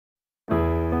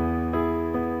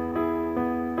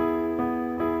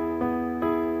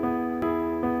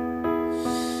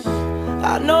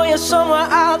I know you're somewhere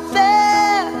out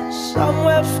there,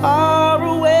 somewhere far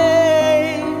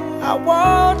away. I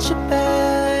want you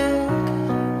back,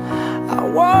 I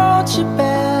want you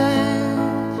back.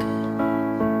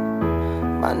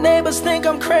 My neighbors think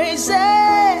I'm crazy,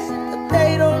 but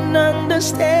they don't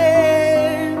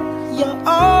understand. You're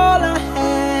all I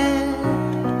had,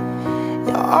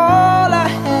 you're all I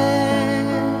had.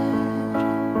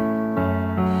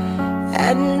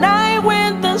 At night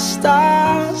when the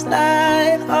stars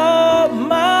light up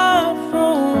my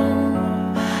room,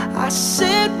 I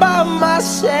sit by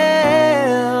myself,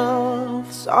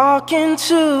 talking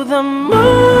to the moon,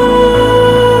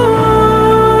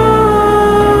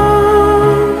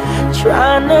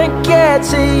 trying to get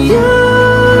to you.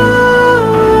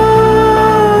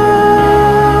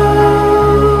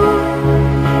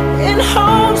 In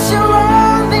hopes you're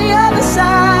on the other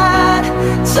side,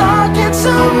 talking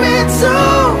to me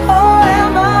too. Or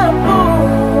am I a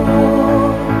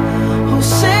fool who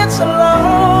sits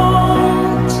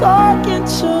alone, talking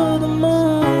to the moon?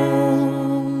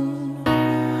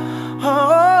 Oh,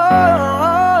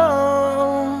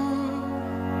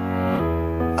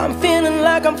 I'm feeling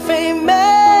like I'm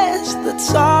famous, the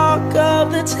talk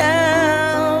of the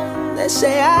town. They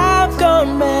say I've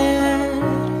gone mad,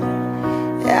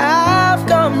 yeah, I've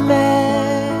gone mad.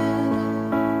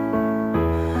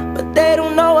 But they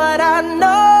don't know what I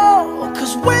know,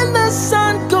 'cause when the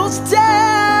sun goes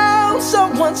down,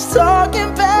 someone's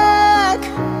talking back.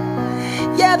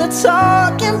 Yeah, they're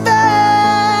talking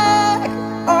back.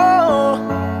 Oh,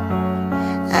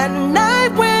 at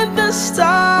night when the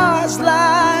stars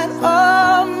light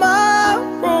up my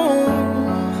room,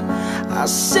 I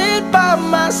sit by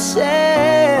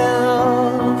myself,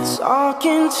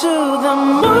 talking to the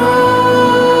moon,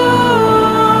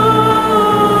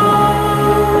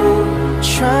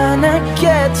 trying to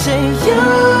get to you.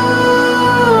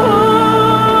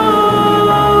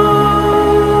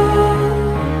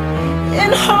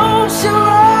 In hopes you're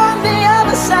on the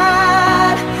other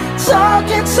side,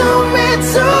 talking to me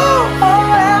too. Or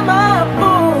am I a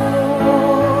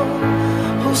fool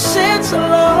who sits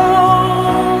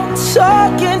alone,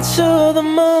 talking to the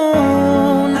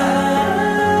moon?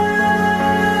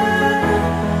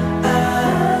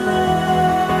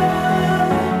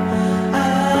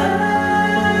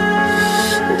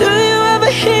 Do you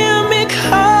ever hear me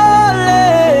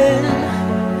calling?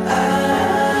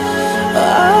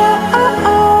 Oh, oh,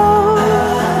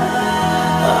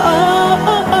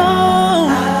 oh, oh.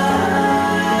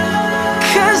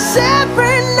 'Cause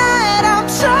every night I'm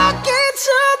talking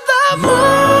to the moon,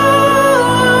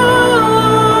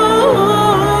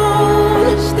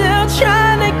 still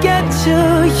trying to get to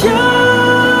you.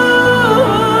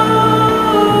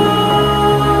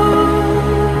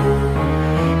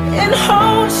 In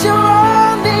hopes you're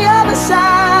on the other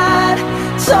side,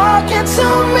 talking to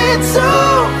me too.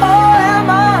 Or am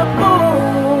I a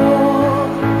fool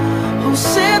who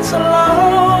sits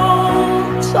alone,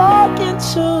 talking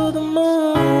to the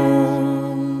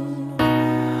moon?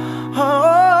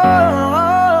 Oh,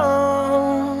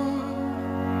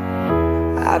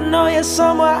 I know you're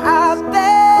somewhere out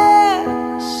there,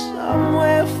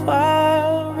 somewhere far